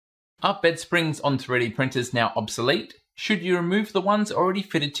Are bed springs on 3D printers now obsolete? Should you remove the ones already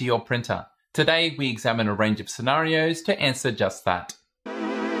fitted to your printer? Today we examine a range of scenarios to answer just that.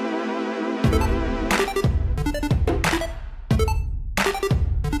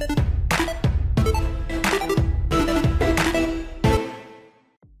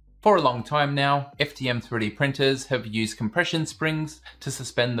 For a long time now, FDM 3D printers have used compression springs to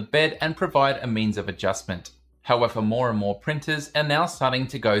suspend the bed and provide a means of adjustment. However, more and more printers are now starting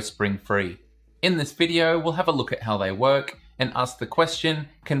to go spring-free. In this video, we'll have a look at how they work and ask the question,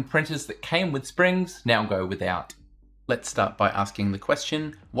 can printers that came with springs now go without? Let's start by asking the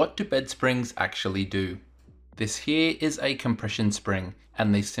question, what do bed springs actually do? This here is a compression spring,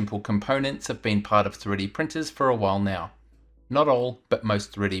 and these simple components have been part of 3D printers for a while now. Not all, but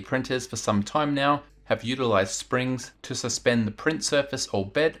most 3D printers for some time now have utilized springs to suspend the print surface or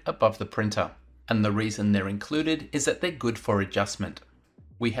bed above the printer. And the reason they're included is that they're good for adjustment.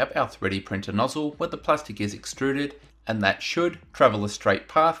 We have our 3D printer nozzle where the plastic is extruded, and that should travel a straight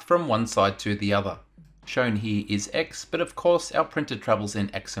path from one side to the other. Shown here is X, but of course our printer travels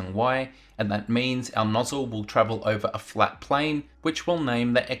in X and Y, and that means our nozzle will travel over a flat plane, which we'll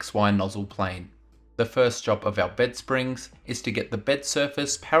name the XY nozzle plane. The first job of our bed springs is to get the bed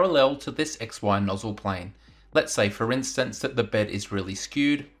surface parallel to this XY nozzle plane. Let's say for instance that the bed is really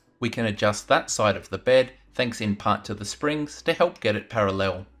skewed. We can adjust that side of the bed, thanks in part to the springs, to help get it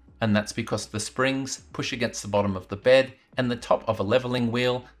parallel. And that's because the springs push against the bottom of the bed and the top of a leveling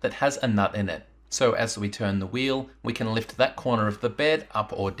wheel that has a nut in it. So as we turn the wheel, we can lift that corner of the bed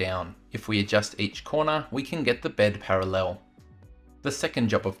up or down. If we adjust each corner, we can get the bed parallel. The second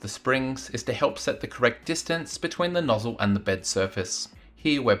job of the springs is to help set the correct distance between the nozzle and the bed surface.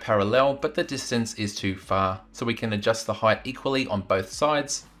 Here we're parallel, but the distance is too far, so we can adjust the height equally on both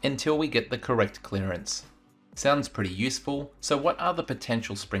sides until we get the correct clearance. Sounds pretty useful, so what are the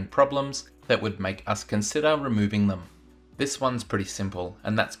potential spring problems that would make us consider removing them? This one's pretty simple,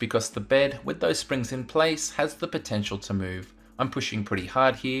 and that's because the bed with those springs in place has the potential to move. I'm pushing pretty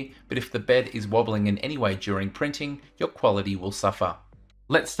hard here, but if the bed is wobbling in any way during printing, your quality will suffer.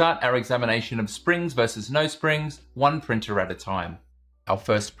 Let's start our examination of springs versus no springs, one printer at a time. Our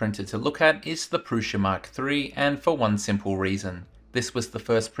first printer to look at is the Prusa MK3, and for one simple reason. This was the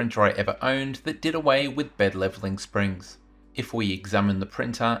first printer I ever owned that did away with bed leveling springs. If we examine the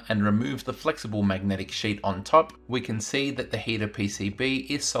printer and remove the flexible magnetic sheet on top, we can see that the heater PCB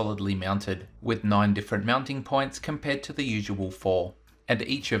is solidly mounted, with 9 different mounting points compared to the usual 4. And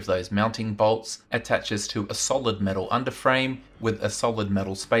each of those mounting bolts attaches to a solid metal underframe with a solid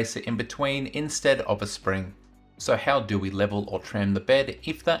metal spacer in between instead of a spring. So how do we level or tram the bed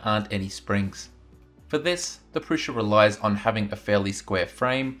if there aren't any springs? For this, the Prusa relies on having a fairly square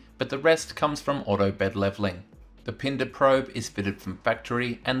frame, but the rest comes from auto bed leveling. The Pinder probe is fitted from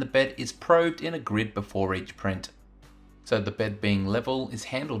factory, and the bed is probed in a grid before each print. So the bed being level is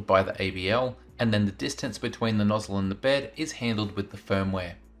handled by the ABL, and then the distance between the nozzle and the bed is handled with the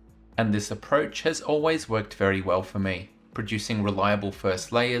firmware. And this approach has always worked very well for me, producing reliable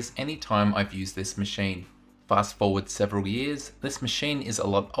first layers anytime I've used this machine. Fast forward several years, this machine is a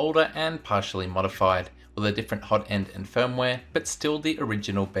lot older and partially modified, with a different hot end and firmware, but still the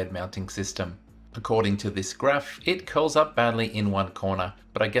original bed mounting system. According to this graph, it curls up badly in one corner,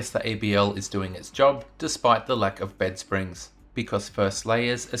 but I guess the ABL is doing its job despite the lack of bed springs, because first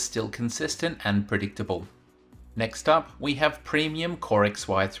layers are still consistent and predictable. Next up, we have premium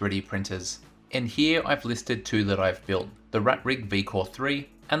coreXY 3D printers. And here I've listed 2 that I've built, the Ratrig VCore 3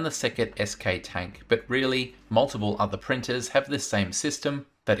 and the Seccat SK Tank, but really, multiple other printers have this same system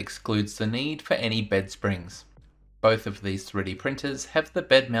that excludes the need for any bed springs. Both of these 3D printers have the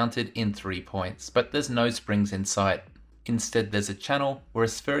bed mounted in 3 points, but there's no springs in sight. Instead, there's a channel where a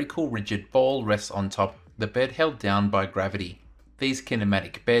spherical rigid ball rests on top, the bed held down by gravity. These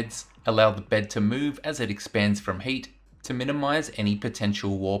kinematic beds allow the bed to move as it expands from heat to minimize any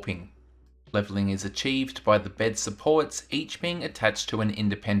potential warping. Leveling is achieved by the bed supports each being attached to an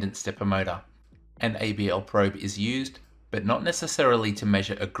independent stepper motor. An ABL probe is used, but not necessarily to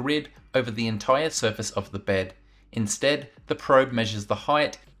measure a grid over the entire surface of the bed. Instead, the probe measures the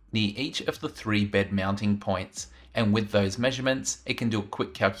height near each of the 3 bed mounting points, and with those measurements, it can do a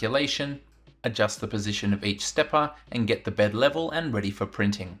quick calculation, adjust the position of each stepper, and get the bed level and ready for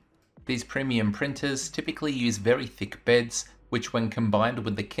printing. These premium printers typically use very thick beds, which when combined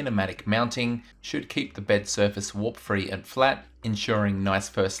with the kinematic mounting, should keep the bed surface warp-free and flat, ensuring nice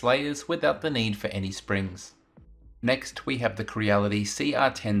first layers without the need for any springs. Next, we have the Creality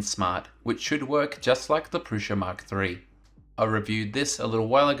CR-10 Smart, which should work just like the Prusa MK3. I reviewed this a little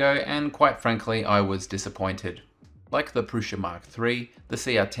while ago and quite frankly I was disappointed. Like the Prusa MK3, the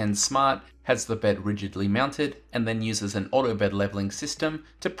CR-10 Smart has the bed rigidly mounted and then uses an auto bed leveling system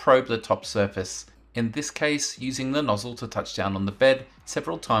to probe the top surface, in this case using the nozzle to touch down on the bed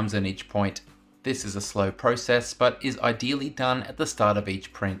several times in each point. This is a slow process but is ideally done at the start of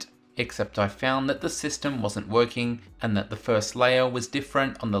each print, except I found that the system wasn't working and that the first layer was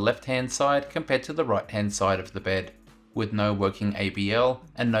different on the left hand side compared to the right hand side of the bed. With no working ABL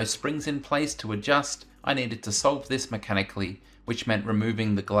and no springs in place to adjust, I needed to solve this mechanically, which meant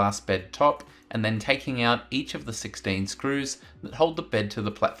removing the glass bed top and then taking out each of the 16 screws that hold the bed to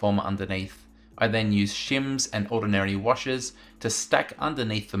the platform underneath. I then used shims and ordinary washers to stack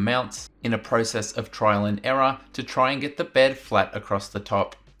underneath the mounts in a process of trial and error to try and get the bed flat across the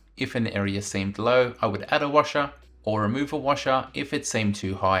top. If an area seemed low, I would add a washer or remove a washer if it seemed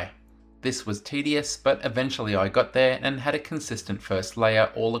too high. This was tedious, but eventually I got there and had a consistent first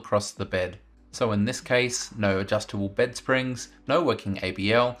layer all across the bed. So in this case, no adjustable bed springs, no working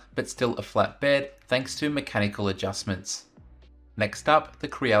ABL, but still a flat bed thanks to mechanical adjustments. Next up, the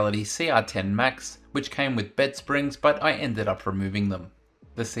Creality CR-10 Max, which came with bed springs, but I ended up removing them.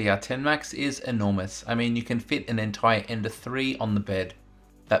 The CR-10 Max is enormous. I mean, you can fit an entire Ender 3 on the bed.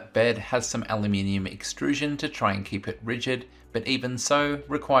 That bed has some aluminium extrusion to try and keep it rigid, but even so,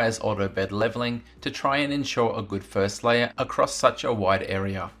 requires auto bed leveling to try and ensure a good first layer across such a wide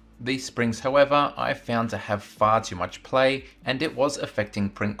area. These springs, however, I found to have far too much play and it was affecting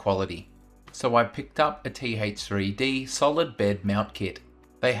print quality. So I picked up a TH3D solid bed mount kit.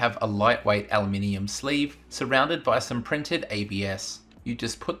 They have a lightweight aluminium sleeve surrounded by some printed ABS. You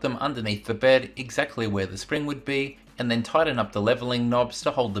just put them underneath the bed exactly where the spring would be and then tighten up the leveling knobs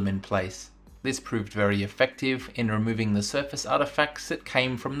to hold them in place. This proved very effective in removing the surface artifacts that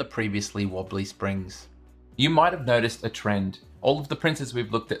came from the previously wobbly springs. You might have noticed a trend. All of the printers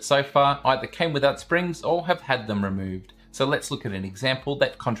we've looked at so far either came without springs or have had them removed. So let's look at an example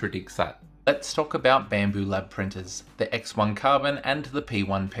that contradicts that. Let's talk about Bambu Lab printers, the X1 Carbon and the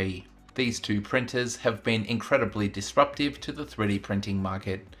P1P. These two printers have been incredibly disruptive to the 3D printing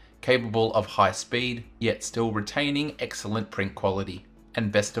market, capable of high speed, yet still retaining excellent print quality.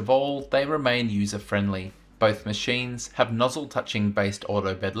 And best of all, they remain user-friendly. Both machines have nozzle touching based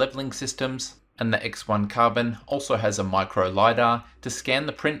auto bed leveling systems, and the X1 Carbon also has a micro LiDAR to scan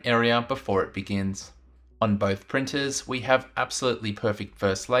the print area before it begins. On both printers, we have absolutely perfect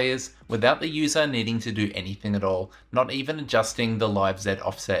first layers without the user needing to do anything at all, not even adjusting the live Z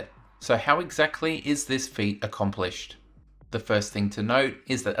offset. So how exactly is this feat accomplished? The first thing to note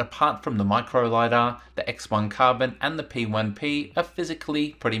is that apart from the micro LiDAR, the X1 Carbon and the P1P are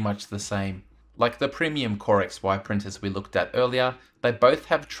physically pretty much the same. Like the premium coreXY printers we looked at earlier, they both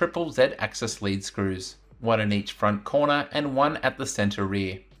have triple Z-axis lead screws, one in each front corner and one at the center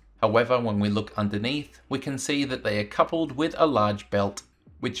rear. However, when we look underneath, we can see that they are coupled with a large belt,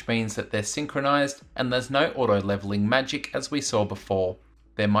 which means that they're synchronized and there's no auto leveling magic as we saw before.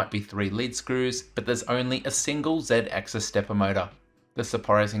 There might be 3 lead screws, but there's only a single Z-axis stepper motor. The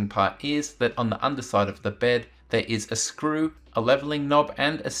surprising part is that on the underside of the bed, there is a screw, a leveling knob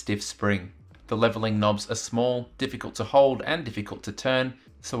and a stiff spring. The leveling knobs are small, difficult to hold and difficult to turn,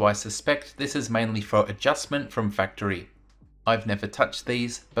 so I suspect this is mainly for adjustment from factory. I've never touched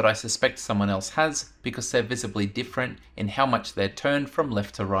these, but I suspect someone else has because they're visibly different in how much they're turned from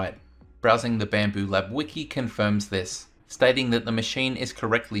left to right. Browsing the Bambu Lab wiki confirms this, stating that the machine is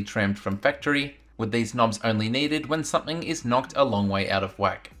correctly trimmed from factory, with these knobs only needed when something is knocked a long way out of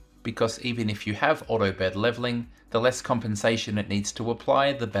whack, because even if you have auto bed leveling, the less compensation it needs to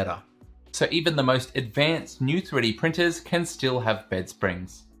apply, the better. So even the most advanced new 3D printers can still have bed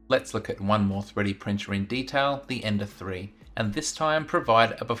springs. Let's look at one more 3D printer in detail, the Ender 3, and this time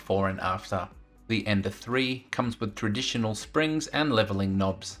provide a before and after. The Ender 3 comes with traditional springs and leveling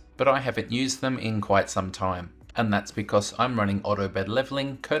knobs, but I haven't used them in quite some time. And that's because I'm running auto bed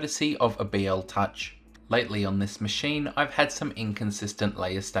leveling courtesy of a BL Touch. Lately on this machine, I've had some inconsistent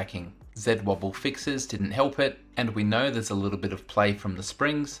layer stacking. Z-wobble fixes didn't help it, and we know there's a little bit of play from the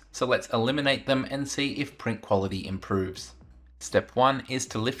springs, so let's eliminate them and see if print quality improves. Step 1 is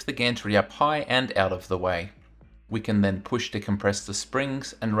to lift the gantry up high and out of the way. We can then push to compress the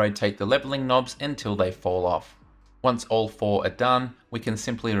springs and rotate the leveling knobs until they fall off. Once all 4 are done, we can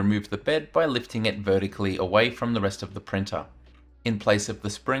simply remove the bed by lifting it vertically away from the rest of the printer. In place of the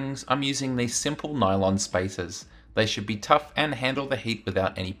springs, I'm using these simple nylon spacers. They should be tough and handle the heat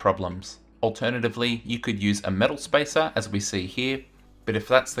without any problems. Alternatively, you could use a metal spacer as we see here, but if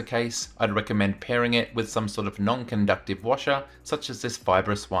that's the case, I'd recommend pairing it with some sort of non-conductive washer, such as this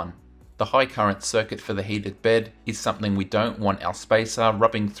fibrous one. The high current circuit for the heated bed is something we don't want our spacer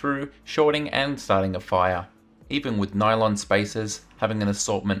rubbing through, shorting and starting a fire. Even with nylon spacers, having an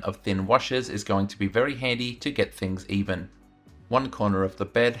assortment of thin washers is going to be very handy to get things even. One corner of the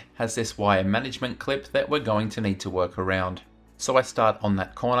bed has this wire management clip that we're going to need to work around. So I start on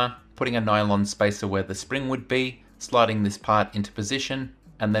that corner, putting a nylon spacer where the spring would be, sliding this part into position,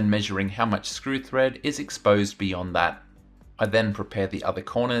 and then measuring how much screw thread is exposed beyond that. I then prepare the other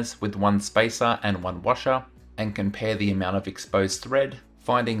corners with one spacer and one washer, and compare the amount of exposed thread,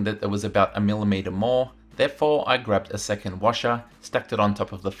 finding that there was about 1 millimeter more. Therefore, I grabbed a second washer, stacked it on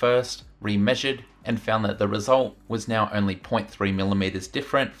top of the first, remeasured, and found that the result was now only 0.3 millimeters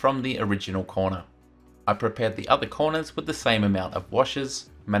different from the original corner. I prepared the other corners with the same amount of washers,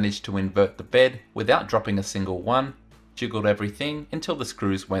 managed to invert the bed without dropping a single one, jiggled everything until the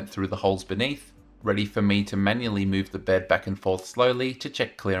screws went through the holes beneath, ready for me to manually move the bed back and forth slowly to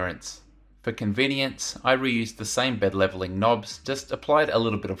check clearance. For convenience, I reused the same bed leveling knobs, just applied a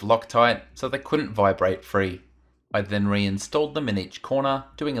little bit of Loctite so they couldn't vibrate free. I then reinstalled them in each corner,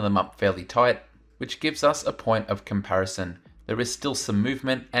 doing them up fairly tight, which gives us a point of comparison. There is still some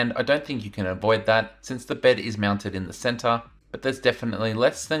movement, and I don't think you can avoid that since the bed is mounted in the center, but there's definitely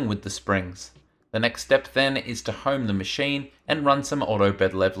less than with the springs. The next step then is to home the machine and run some auto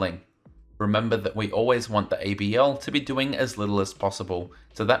bed leveling. Remember that we always want the ABL to be doing as little as possible,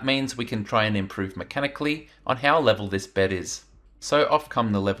 so that means we can try and improve mechanically on how level this bed is. So off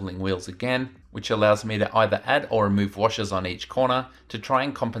come the leveling wheels again, which allows me to either add or remove washers on each corner to try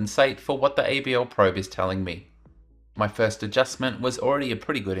and compensate for what the ABL probe is telling me. My first adjustment was already a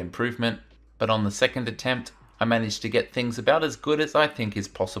pretty good improvement, but on the second attempt, I managed to get things about as good as I think is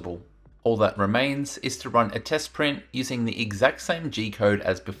possible. All that remains is to run a test print using the exact same G-code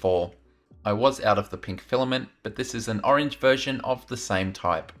as before. I was out of the pink filament, but this is an orange version of the same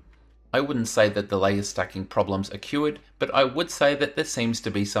type. I wouldn't say that the layer stacking problems are cured, but I would say that there seems to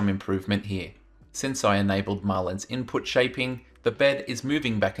be some improvement here. Since I enabled Marlin's input shaping, the bed is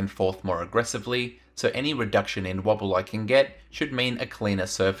moving back and forth more aggressively, so any reduction in wobble I can get should mean a cleaner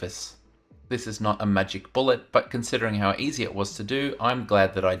surface. This is not a magic bullet, but considering how easy it was to do, I'm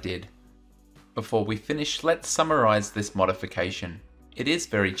glad that I did. Before we finish, let's summarize this modification. It is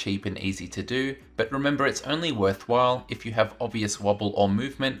very cheap and easy to do, but remember it's only worthwhile if you have obvious wobble or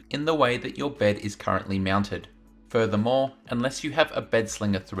movement in the way that your bed is currently mounted. Furthermore, unless you have a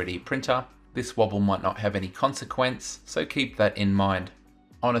Bedslinger 3D printer, this wobble might not have any consequence, so keep that in mind.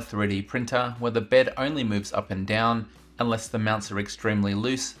 On a 3D printer, where the bed only moves up and down, unless the mounts are extremely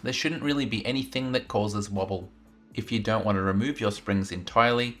loose, there shouldn't really be anything that causes wobble. If you don't want to remove your springs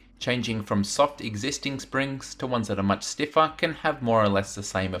entirely, changing from soft existing springs to ones that are much stiffer can have more or less the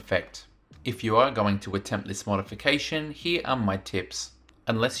same effect. If you are going to attempt this modification, here are my tips.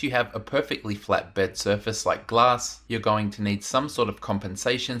 Unless you have a perfectly flat bed surface like glass, you're going to need some sort of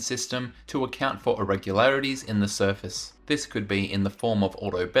compensation system to account for irregularities in the surface. This could be in the form of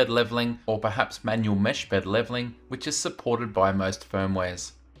auto bed leveling or perhaps manual mesh bed leveling, which is supported by most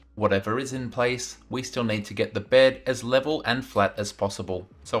firmwares. Whatever is in place, we still need to get the bed as level and flat as possible,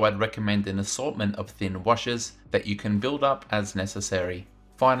 so I'd recommend an assortment of thin washers that you can build up as necessary.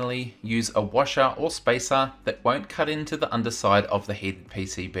 Finally, use a washer or spacer that won't cut into the underside of the heated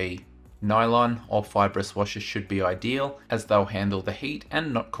PCB. Nylon or fibrous washers should be ideal, as they'll handle the heat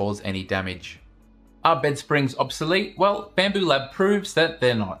and not cause any damage. Are bed springs obsolete? Well, Bambu Lab proves that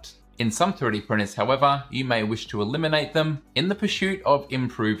they're not. In some 3D printers, however, you may wish to eliminate them in the pursuit of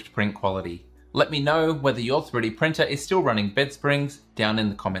improved print quality. Let me know whether your 3D printer is still running bed springs down in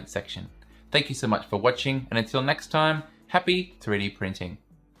the comment section. Thank you so much for watching, and until next time, happy 3D printing.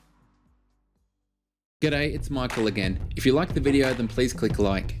 G'day, it's Michael again. If you liked the video, then please click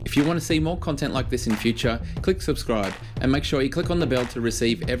like. If you want to see more content like this in future, click subscribe and make sure you click on the bell to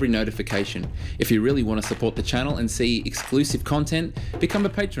receive every notification. If you really want to support the channel and see exclusive content, become a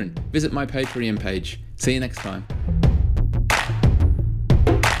patron. Visit my Patreon page. See you next time.